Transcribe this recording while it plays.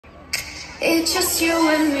It's just you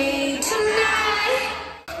and me tonight.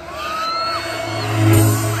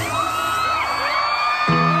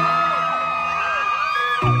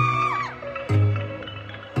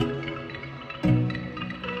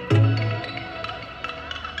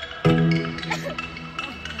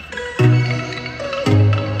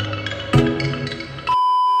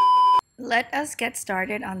 Let us get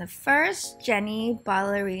started on the first Jennie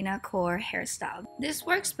ballerina core hairstyle. This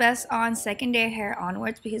works best on secondary hair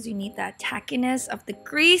onwards because you need that tackiness of the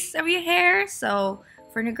grease of your hair. So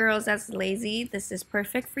for the girls that's lazy, this is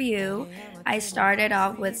perfect for you. I started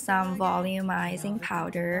off with some volumizing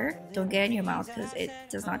powder. Don't get it in your mouth because it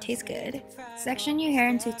does not taste good. Section your hair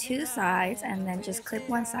into two sides and then just clip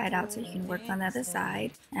one side out so you can work on the other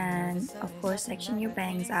side. And of course, section your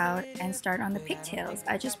bangs out and start on the pigtails.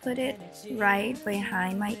 I just put it right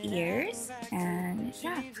behind my ears, and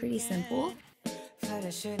yeah, pretty simple.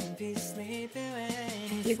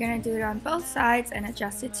 You're gonna do it on both sides and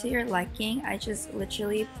adjust it to your liking. I just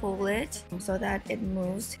literally pull it so that it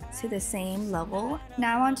moves to the same level.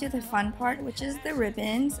 Now onto the fun part, which is the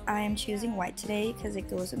ribbons. I am choosing white today because it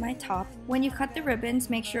goes with my top. When you cut the ribbons,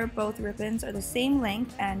 make sure both ribbons are the same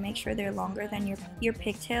length and make sure they're longer than your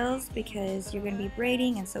pigtails because you're gonna be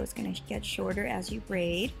braiding, and so it's gonna get shorter as you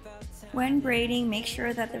braid. When braiding, make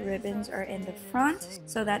sure that the ribbons are in the front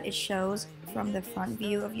so that it shows from the front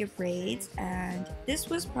view of your braids. And this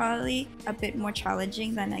was probably a bit more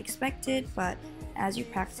challenging than I expected, but as you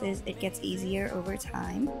practice, it gets easier over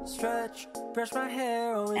time. Stretch, brush my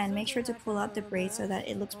hair away. And make sure to pull out the braid so that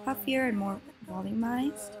it looks puffier and more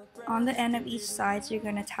volumized. On the end of each side, you're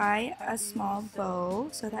going to tie a small bow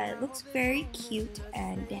so that it looks very cute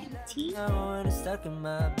and dainty.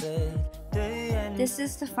 This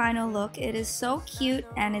is the final look. It is so cute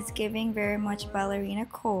and it's giving very much ballerina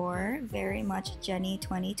core, very much Jennie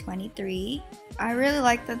 2023. I really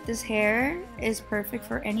like that this hair is perfect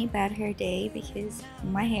for any bad hair day because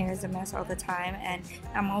my hair is a mess all the time and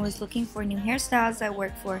I'm always looking for new hairstyles that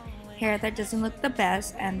work for hair that doesn't look the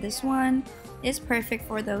best, and this one is perfect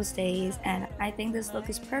for those days. And I think this look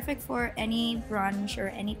is perfect for any brunch or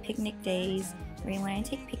any picnic days where you want to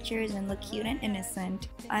take pictures and look cute and innocent.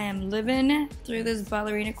 I am living through this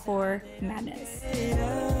ballerina core madness.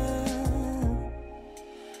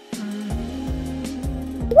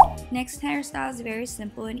 Next hairstyle is very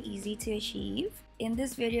simple and easy to achieve. In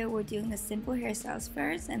this video, we're doing the simple hairstyles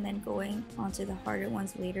first and then going on to the harder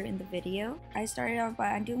ones later in the video. I started off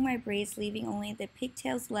by undoing my braids, leaving only the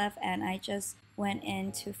pigtails left, and I just went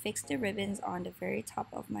in to fix the ribbons on the very top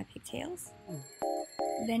of my pigtails.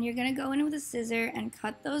 Then you're gonna go in with a scissor and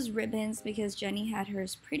cut those ribbons because Jennie had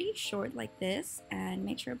hers pretty short like this, and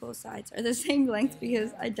make sure both sides are the same length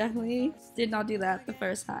because I definitely did not do that the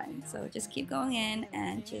first time. So just keep going in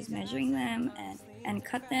and just measuring them and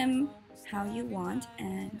cut them how you want,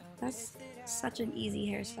 and that's such an easy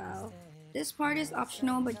hairstyle. This part is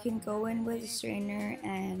optional, but you can go in with a straightener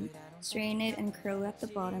and straighten it and curl at the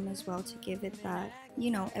bottom as well to give it that,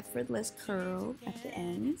 you know, effortless curl at the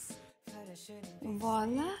ends.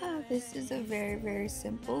 Voila! This is a very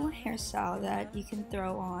simple hairstyle that you can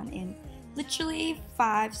throw on in literally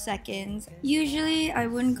 5 seconds. Usually I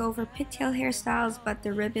wouldn't go for pigtail hairstyles, but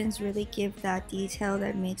the ribbons really give that detail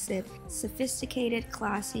that makes it sophisticated,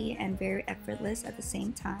 classy, and very effortless at the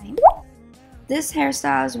same time. This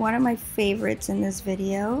hairstyle is one of my favorites in this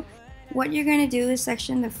video. What you're going to do is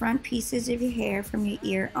section the front pieces of your hair from your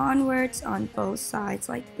ear onwards on both sides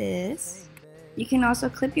like this. You can also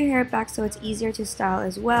clip your hair back so it's easier to style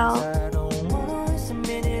as well.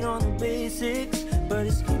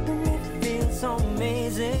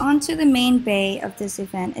 Onto the main bay of this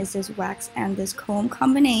event is this wax and this comb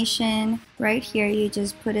combination. Right here, you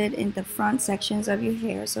just put it in the front sections of your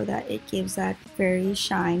hair so that it gives that very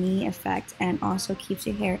shiny effect and also keeps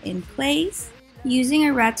your hair in place. Using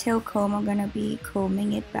a rat tail comb, I'm going to be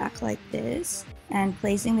combing it back like this and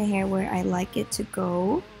placing the hair where I like it to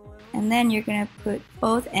go. And then you're going to put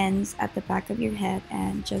both ends at the back of your head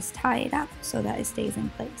and just tie it up so that it stays in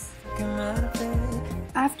place.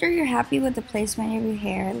 After you're happy with the placement of your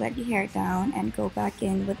hair, let your hair down and go back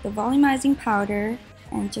in with the volumizing powder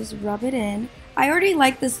and just rub it in. I already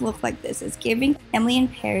like this look like this. It's giving Emily in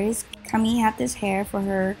Paris. Camille had this hair for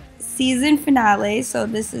her season finale, so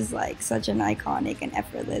this is like such an iconic and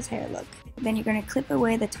effortless hair look. Then you're going to clip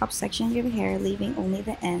away the top section of your hair, leaving only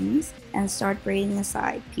the ends, and start braiding the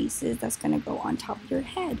side pieces that's going to go on top of your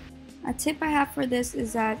head. A tip I have for this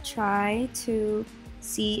is that try to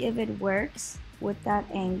see if it works with that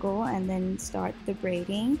angle and then start the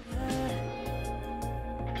braiding.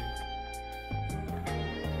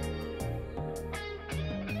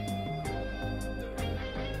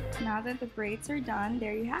 Now that the braids are done,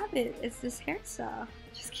 there you have it. It's this hairstyle.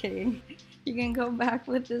 Just kidding. You can go back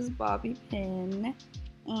with this bobby pin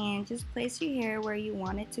and just place your hair where you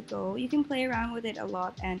want it to go. You can play around with it a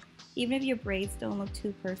lot, and even if your braids don't look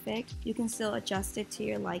too perfect, you can still adjust it to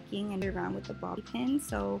your liking and play around with the bobby pin.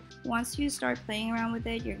 So once you start playing around with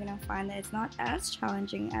it, you're gonna find that it's not as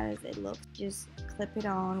challenging as it looks. Just clip it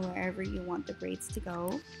on wherever you want the braids to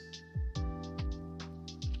go.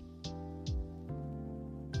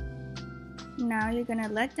 Now you're gonna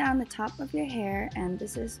let down the top of your hair, and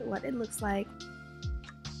this is what it looks like.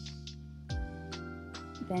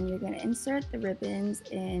 Then you're going to insert the ribbons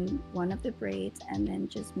in one of the braids and then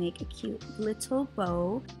just make a cute little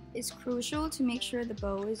bow. It's crucial to make sure the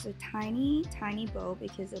bow is a tiny bow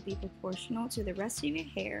because it'll be proportional to the rest of your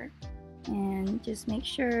hair. And just make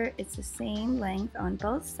sure it's the same length on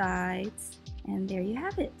both sides. And there you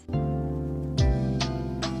have it.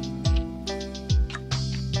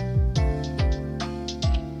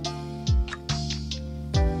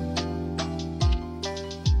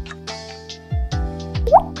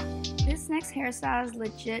 Next hairstyle is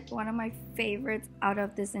legit one of my favorites out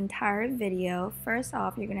of this entire video. First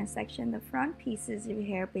off, you're going to section the front pieces of your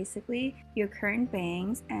hair, basically your current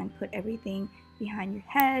bangs, and put everything behind your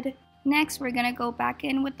head. Next, we're going to go back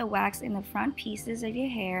in with the wax in the front pieces of your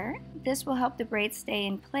hair. This will help the braids stay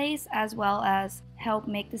in place as well as help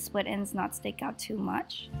make the split ends not stick out too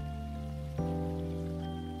much.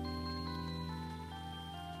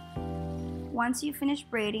 Once you finish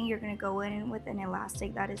braiding, you're going to go in with an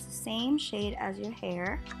elastic that is the same shade as your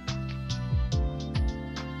hair.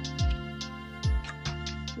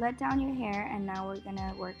 Let down your hair, and now we're going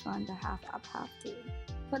to work on the half up, half down.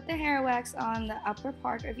 Put the hair wax on the upper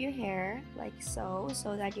part of your hair, like so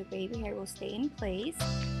that your baby hair will stay in place.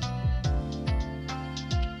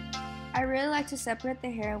 I really like to separate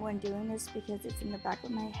the hair when doing this because it's in the back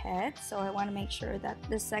of my head, so I want to make sure that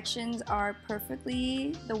the sections are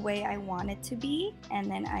perfectly the way I want it to be,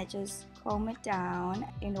 and then I just comb it down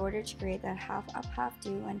in order to create that half up, half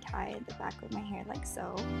do, and tie the back of my hair like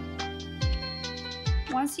so.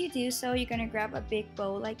 Once you do so, you're going to grab a big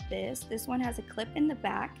bow like this. This one has a clip in the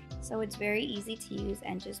back, so it's very easy to use,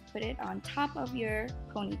 and just put it on top of your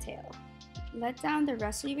ponytail. Let down the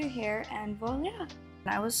rest of your hair and voila!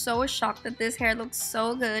 I was so shocked that this hair looked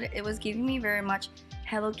so good. It was giving me very much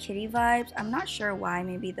Hello Kitty vibes. I'm not sure why,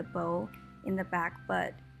 maybe the bow in the back,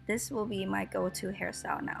 but this will be my go-to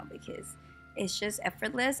hairstyle now because it's just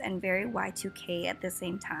effortless and very Y2k at the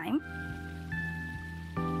same time.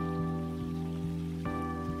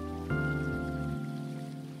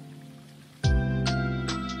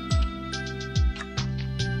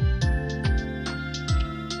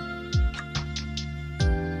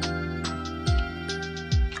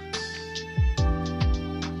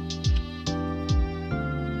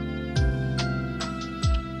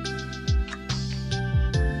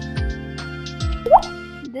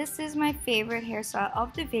 This is my favorite hairstyle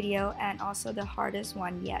of the video and also the hardest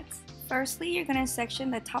one yet. Firstly, you're going to section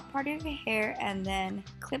the top part of your hair and then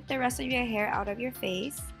clip the rest of your hair out of your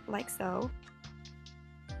face, like so.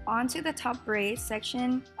 Onto the top braid,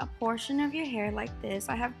 section a portion of your hair like this.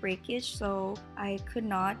 I have breakage, so I could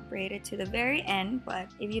not braid it to the very end, but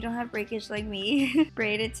if you don't have breakage like me,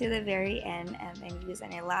 braid it to the very end and then use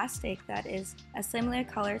an elastic that is a similar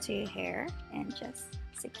color to your hair and just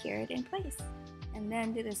secure it in place. And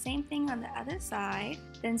then do the same thing on the other side.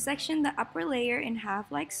 Then section the upper layer in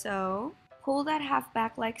half like so. Pull that half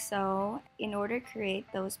back like so in order to create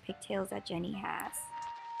those pigtails that Jennie has.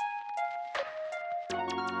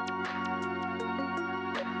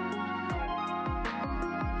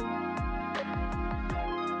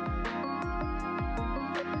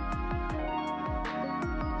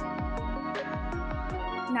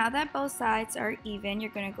 Now that both sides are even, you're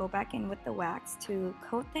going to go back in with the wax to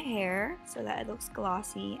coat the hair so that it looks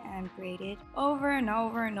glossy and braided over and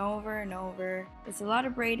over and over and over. It's a lot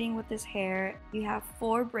of braiding with this hair. You have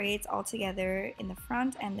 4 braids all together in the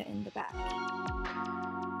front and in the back.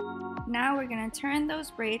 Now we're going to turn those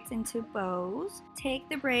braids into bows. Take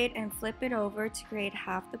the braid and flip it over to create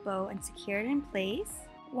half the bow and secure it in place.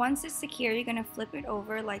 Once it's secure, you're going to flip it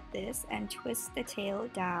over like this and twist the tail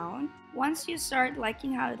down. Once you start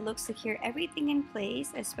liking how it looks, secure everything in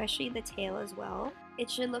place, especially the tail as well. It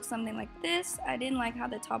should look something like this. I didn't like how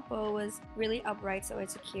the top bow was really upright, so I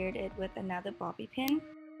secured it with another bobby pin.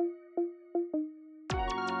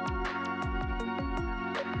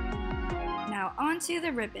 Now onto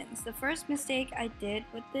the ribbons. The first mistake I did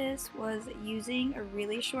with this was using a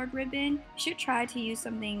really short ribbon. You should try to use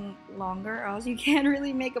something longer or else you can't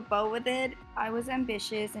really make a bow with it. I was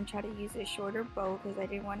ambitious and tried to use a shorter bow because I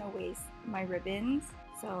didn't want to waste my ribbons.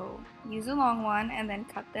 So use a long one and then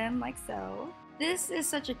cut them like so. This is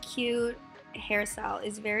such a cute hairstyle.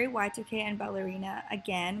 It's very Y2k and ballerina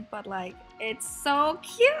again, but like it's so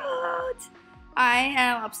cute. I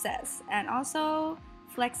am obsessed. And also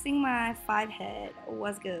flexing my 5 head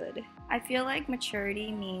was good. I feel like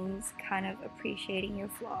maturity means kind of appreciating your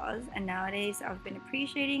flaws, and nowadays I've been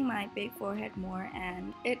appreciating my big forehead more,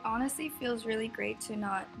 and it honestly feels really great to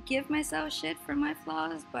not give myself shit for my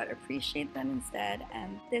flaws but appreciate them instead,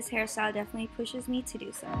 and this hairstyle definitely pushes me to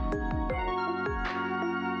do so.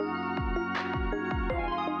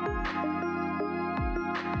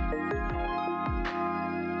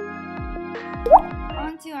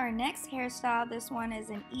 On to our next hairstyle. This one is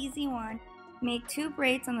an easy one. Make 2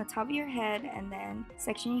 braids on the top of your head and then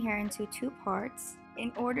section your hair into 2 parts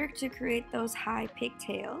in order to create those high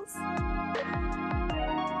pigtails.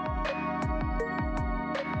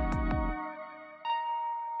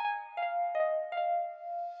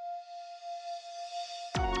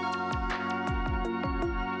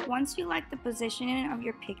 Once you like the positioning of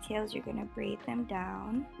your pigtails, you're going to braid them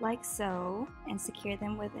down like so and secure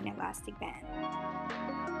them with an elastic band.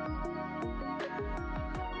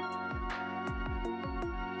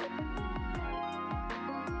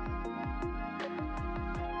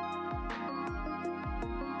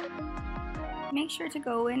 Make sure to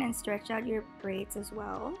go in and stretch out your braids as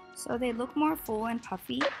well so they look more full and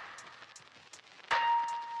puffy.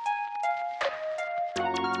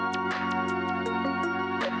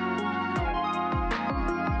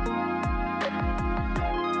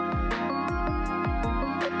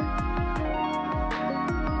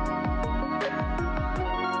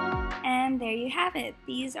 And there you have it.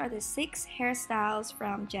 These are the 6 hairstyles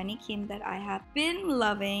from Jennie Kim that I have been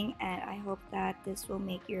loving, and I hope that this will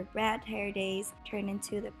make your bad hair days turn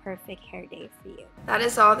into the perfect hair day for you. That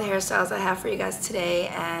is all the hairstyles I have for you guys today,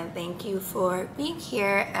 and thank you for being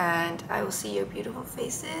here, and I will see your beautiful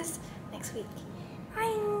faces next week.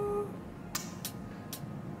 Bye!